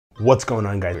What's going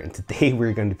on, guys? And today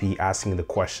we're going to be asking the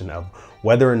question of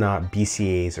whether or not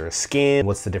BCAAs are a scam.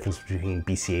 What's the difference between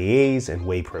BCAAs and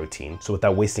whey protein? So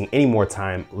without wasting any more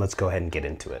time, let's go ahead and get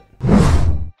into it.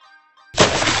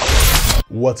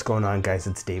 What's going on, guys?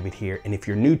 It's David here. And if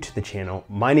you're new to the channel,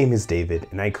 my name is David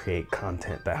and I create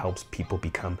content that helps people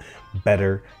become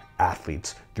better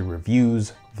athletes through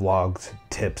reviews, vlogs,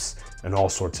 tips, and all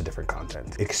sorts of different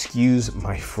content. Excuse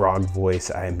my frog voice,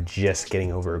 I am just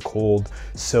getting over a cold,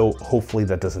 so hopefully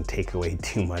that doesn't take away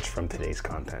too much from today's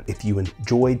content. If you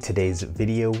enjoyed today's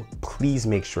video, please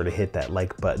make sure to hit that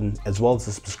like button as well as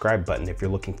the subscribe button if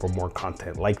you're looking for more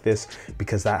content like this,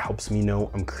 because that helps me know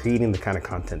I'm creating the kind of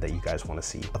content that you guys want to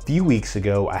see. A few weeks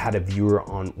ago, I had a viewer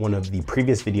on one of the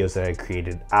previous videos that I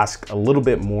created ask a little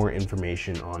bit more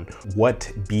information on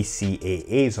what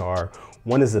BCAAs are,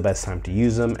 when is the best time to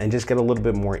use them, and just get a little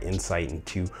bit more insight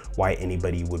into why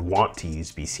anybody would want to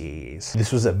use BCAAs.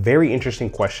 This was a very interesting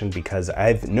question because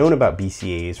I've known about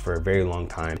BCAAs for a very long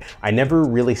time. I never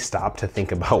really stopped to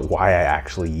think about why I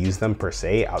actually use them per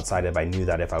se, outside of I knew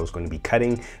that if I was going to be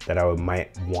cutting, that I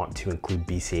might want to include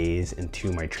BCAAs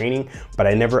into my training, but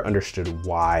I never understood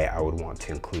why I would want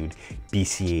to include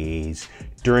BCAAs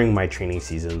during my training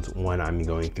seasons when I'm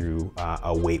going through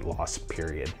a weight loss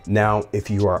period. Now, if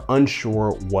you are unsure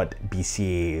what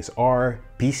BCAAs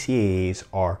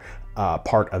are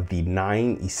part of the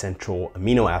 9 essential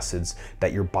amino acids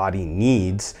that your body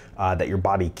needs, that your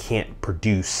body can't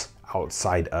produce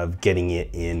outside of getting it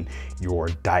in your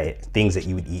diet, things that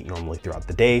you would eat normally throughout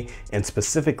the day. And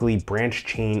specifically, branch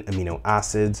chain amino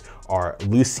acids are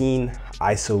leucine,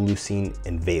 isoleucine,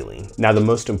 and valine. Now, the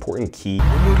most important key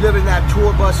when you live in that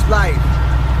tour bus life,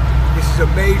 this is a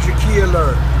major key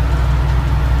alert.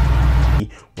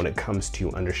 When it comes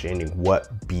to understanding what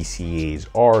BCAAs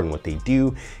are and what they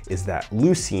do is that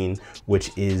leucine, which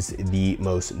is the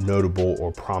most notable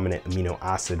or prominent amino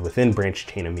acid within branch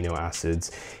chain amino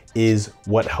acids, is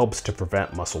what helps to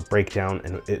prevent muscle breakdown,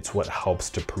 and it's what helps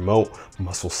to promote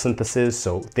muscle synthesis.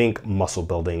 So think muscle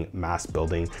building, mass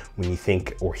building. When you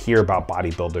think or hear about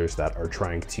bodybuilders that are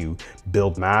trying to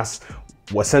build mass,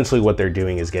 essentially what they're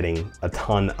doing is getting a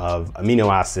ton of amino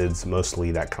acids,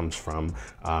 mostly that comes from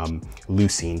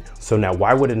leucine. So now,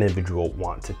 why would an individual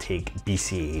want to take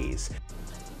BCAAs?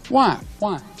 Why?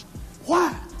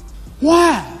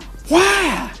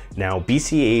 Now,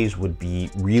 BCAAs would be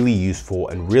really useful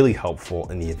and really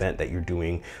helpful in the event that you're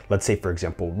doing, let's say, for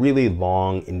example, really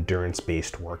long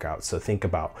endurance-based workouts. So think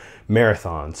about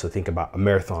marathons, so think about a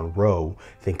marathon row,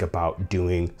 think about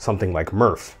doing something like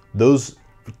Murph. Those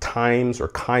times or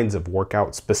kinds of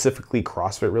workouts, specifically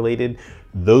CrossFit related,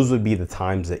 those would be the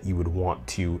times that you would want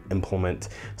to implement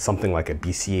something like a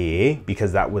BCAA,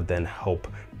 because that would then help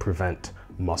prevent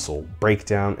muscle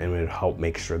breakdown and it would help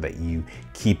make sure that you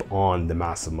keep on the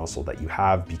massive muscle that you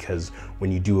have, because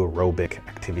when you do aerobic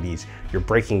activities, you're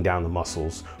breaking down the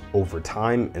muscles over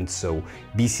time, and so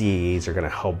BCAAs are going to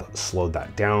help slow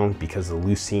that down because the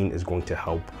leucine is going to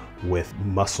help with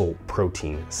muscle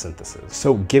protein synthesis.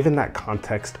 So given that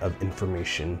context of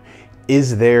information,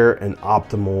 is there an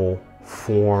optimal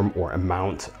form or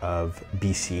amount of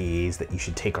BCAAs that you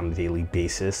should take on a daily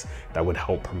basis that would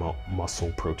help promote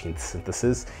muscle protein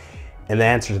synthesis? And the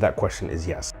answer to that question is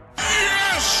yes.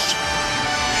 Yes!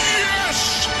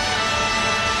 Yes!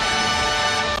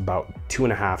 About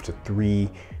 2.5 to 3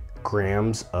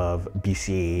 grams of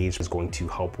BCAAs is going to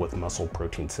help with muscle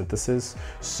protein synthesis.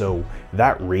 So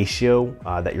that ratio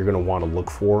that you're going to want to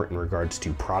look for in regards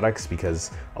to products,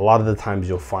 because a lot of the times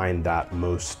you'll find that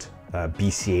most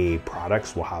BCAA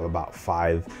products will have about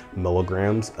 5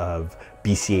 milligrams of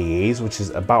BCAAs, which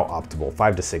is about optimal.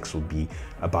 5 to 6 would be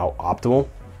about optimal.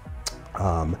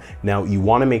 Now you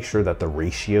want to make sure that the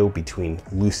ratio between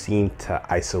leucine to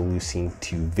isoleucine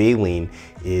to valine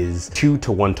is 2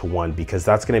 to 1 to 1, because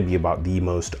that's going to be about the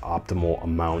most optimal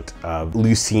amount of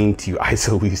leucine to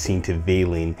isoleucine to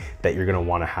valine that you're going to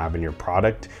want to have in your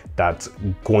product. That's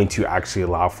going to actually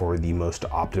allow for the most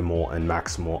optimal and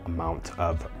maximal amount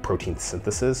of protein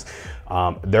synthesis.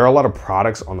 There are a lot of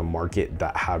products on the market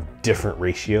that have different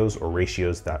ratios, or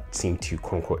ratios that seem to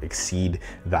quote unquote exceed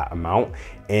that amount.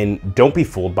 And don't be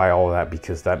fooled by all of that,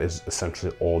 because that is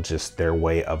essentially all just their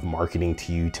way of marketing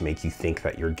to you to make you think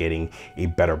that you're getting a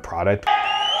better product.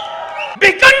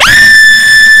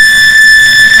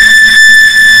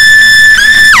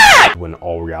 When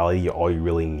all reality, all you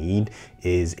really need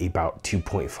is about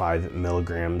 2.5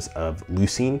 milligrams of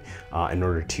leucine in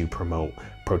order to promote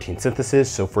protein synthesis.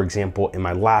 So for example, in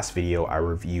my last video, I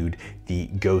reviewed the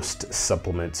Ghost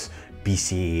supplements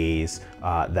BCAAs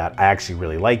that I actually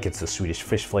really like. It's the Swedish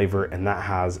fish flavor, and that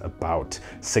has about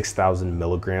 6,000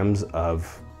 milligrams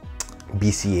of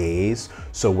BCAAs.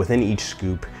 So within each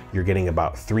scoop, you're getting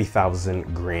about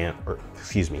 3,000 grams, or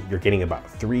excuse me, you're getting about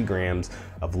 3 grams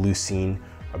of leucine,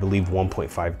 I believe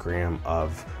 1.5 gram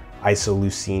of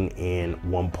isoleucine, and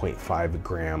 1.5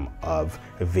 gram of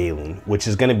valine, which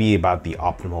is going to be about the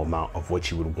optimal amount of what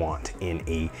you would want in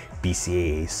a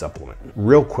BCAA supplement.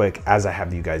 Real quick, as I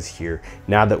have you guys here,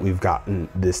 now that we've gotten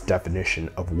this definition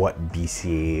of what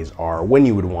BCAAs are, when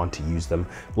you would want to use them,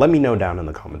 let me know down in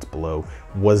the comments below.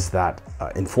 Was that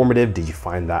informative? Did you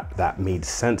find that that made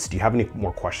sense? Do you have any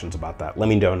more questions about that? Let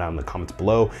me know down in the comments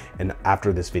below, and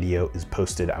after this video is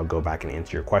posted, I'll go back and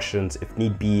answer your questions. If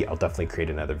need be, I'll definitely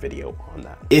create another video on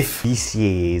that. If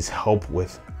BCAAs help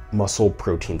with muscle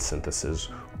protein synthesis,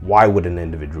 why would an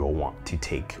individual want to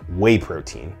take whey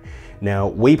protein? Now,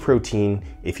 whey protein,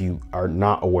 if you are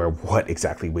not aware of what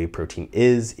exactly whey protein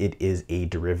is, it is a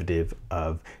derivative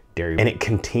of dairy, and it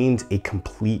contains a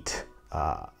complete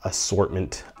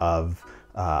assortment of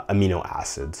amino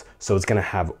acids. So it's going to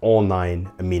have all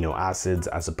 9 amino acids,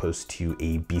 as opposed to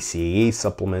a BCAA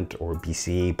supplement or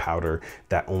BCAA powder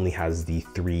that only has the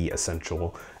 3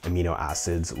 essential amino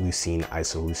acids: leucine,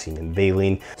 isoleucine, and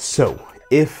valine. So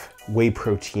if whey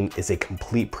protein is a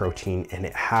complete protein and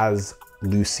it has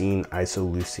leucine,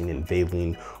 isoleucine, and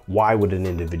valine, why would an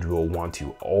individual want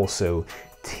to also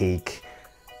take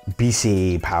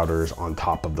BCAA powders on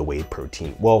top of the whey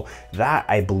protein? Well, that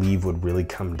I believe would really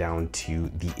come down to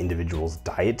the individual's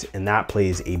diet, and that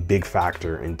plays a big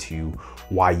factor into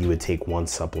why you would take one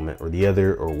supplement or the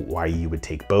other, or why you would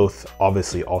take both.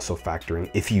 Obviously also factoring,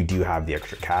 if you do have the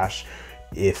extra cash,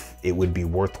 if it would be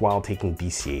worthwhile taking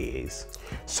BCAAs.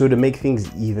 So to make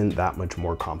things even that much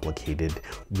more complicated,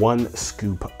 1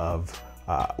 scoop of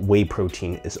whey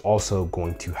protein is also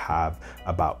going to have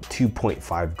about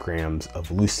 2.5 grams of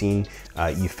leucine.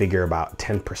 You figure about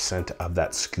 10% of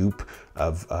that scoop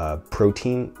of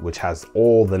protein, which has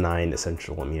all the 9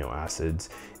 essential amino acids,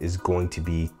 is going to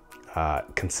be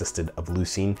consisted of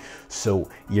leucine. So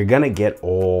you're gonna get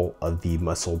all of the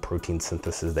muscle protein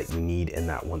synthesis that you need in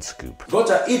that 1 scoop.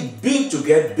 Gotta eat big to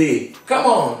get big. Come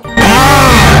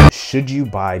on. Should you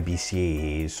buy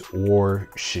BCAAs, or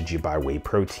should you buy whey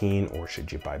protein, or should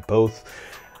you buy both?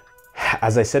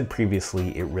 As I said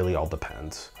previously, it really all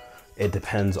depends. It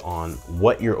depends on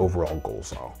what your overall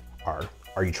goals are.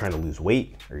 Are you trying to lose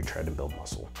weight? Or are you trying to build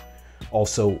muscle?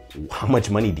 Also, how much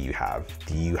money do you have?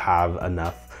 Do you have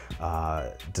enough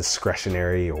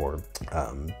discretionary or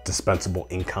dispensable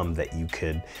income that you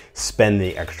could spend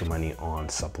the extra money on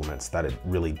supplements? That it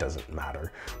really doesn't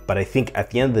matter. But I think at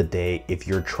the end of the day, if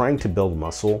you're trying to build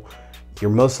muscle, you're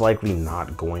most likely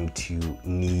not going to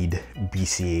need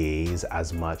BCAAs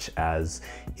as much as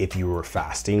if you were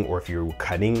fasting, or if you were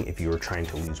cutting, if you were trying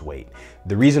to lose weight.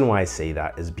 The reason why I say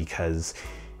that is because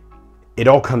it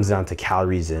all comes down to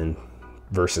calories in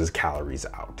versus calories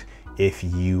out. If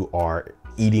you are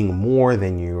eating more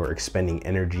than you are expending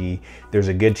energy, there's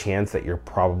a good chance that you're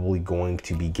probably going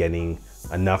to be getting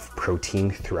enough protein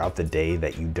throughout the day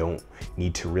that you don't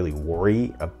need to really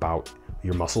worry about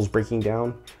your muscles breaking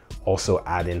down. Also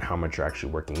add in how much you're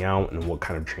actually working out and what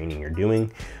kind of training you're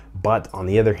doing. But on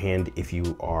the other hand, if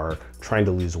you are trying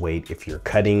to lose weight, if you're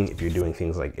cutting, if you're doing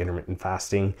things like intermittent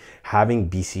fasting, having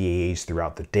BCAAs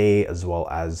throughout the day as well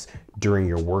as during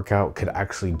your workout could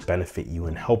actually benefit you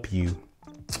and help you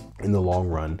in the long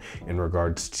run in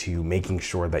regards to making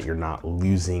sure that you're not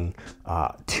losing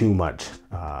too much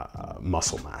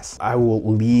muscle mass. I will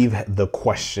leave the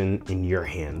question in your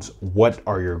hands. What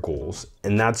are your goals?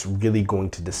 And that's really going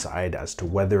to decide as to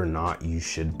whether or not you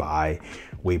should buy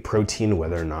whey protein,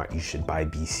 whether or not you should buy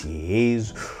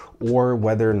BCAAs, or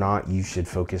whether or not you should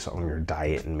focus on your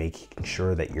diet and making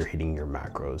sure that you're hitting your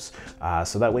macros.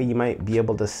 So that way you might be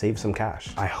able to save some cash.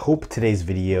 I hope today's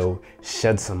video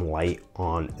shed some light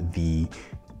on the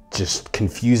just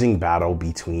confusing battle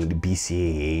between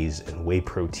BCAAs and whey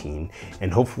protein,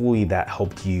 and hopefully that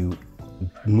helped you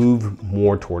move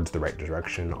more towards the right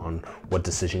direction on what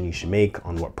decision you should make,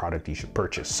 on what product you should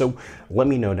purchase. So let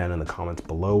me know down in the comments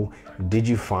below, did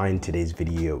you find today's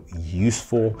video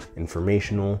useful,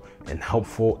 informational, and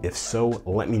helpful? If so,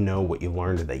 let me know what you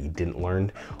learned that you didn't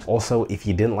learn. Also, if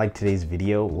you didn't like today's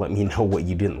video, let me know what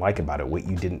you didn't like about it, what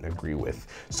you didn't agree with.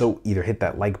 So either hit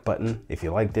that like button if you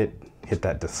liked it, hit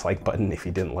that dislike button if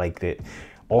you didn't like it.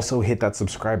 Also hit that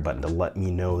subscribe button to let me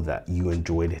know that you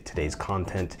enjoyed today's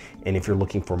content and if you're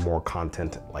looking for more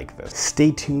content like this.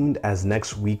 Stay tuned, as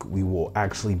next week we will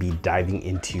actually be diving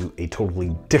into a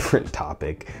totally different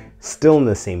topic, still in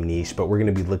the same niche, but we're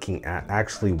going to be looking at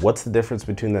actually what's the difference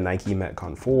between the Nike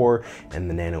Metcon 4 and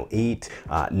the Nano 8.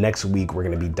 Next week we're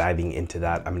going to be diving into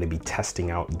that. I'm going to be testing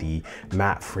out the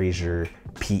Matt Fraser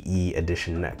PE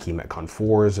edition Nike Metcon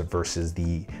 4s versus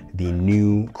the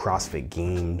new CrossFit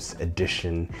Games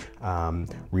edition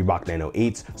Reebok Nano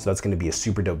 8s. So that's going to be a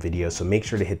super dope video. So make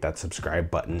sure to hit that subscribe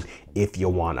button if you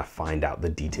want to find out the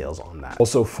details on that.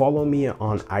 Also follow me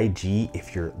on IG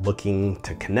if you're looking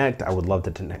to connect. I would love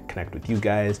to connect with you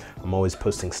guys. I'm always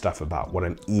posting stuff about what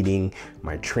I'm eating,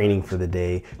 my training for the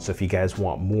day. So if you guys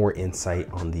want more insight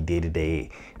on the day-to-day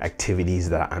activities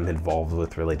that I'm involved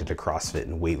with related to CrossFit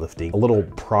and weightlifting, a little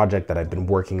project that I've been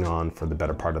working on for the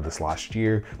better part of this last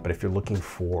year. But if you're looking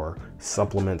for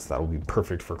supplements that will be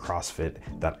perfect for CrossFit,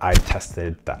 that I've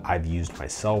tested, that I've used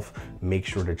myself, make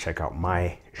sure to check out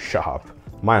my shop,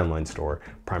 my online store,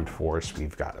 Primed Force.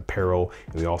 We've got apparel,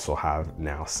 and we also have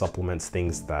now supplements,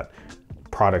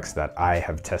 products that I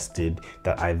have tested,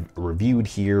 that I've reviewed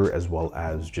here, as well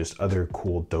as just other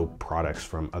cool, dope products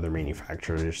from other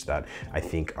manufacturers that I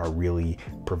think are really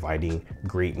providing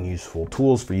great and useful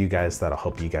tools for you guys that'll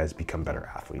help you guys become better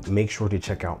athletes. Make sure to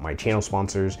check out my channel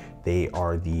sponsors. They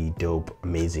are the dope,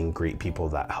 amazing, great people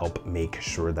that help make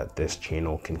sure that this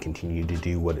channel can continue to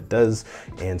do what it does.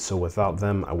 And so without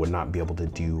them, I would not be able to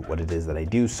do what it is that I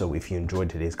do. So if you enjoyed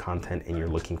today's content and you're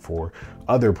looking for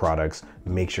other products,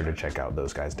 make sure to check out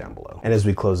those guys down below. And as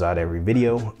we close out every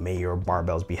video, may your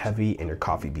barbells be heavy and your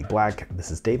coffee be black.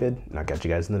 This is David, and I'll catch you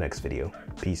guys in the next video.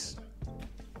 Peace.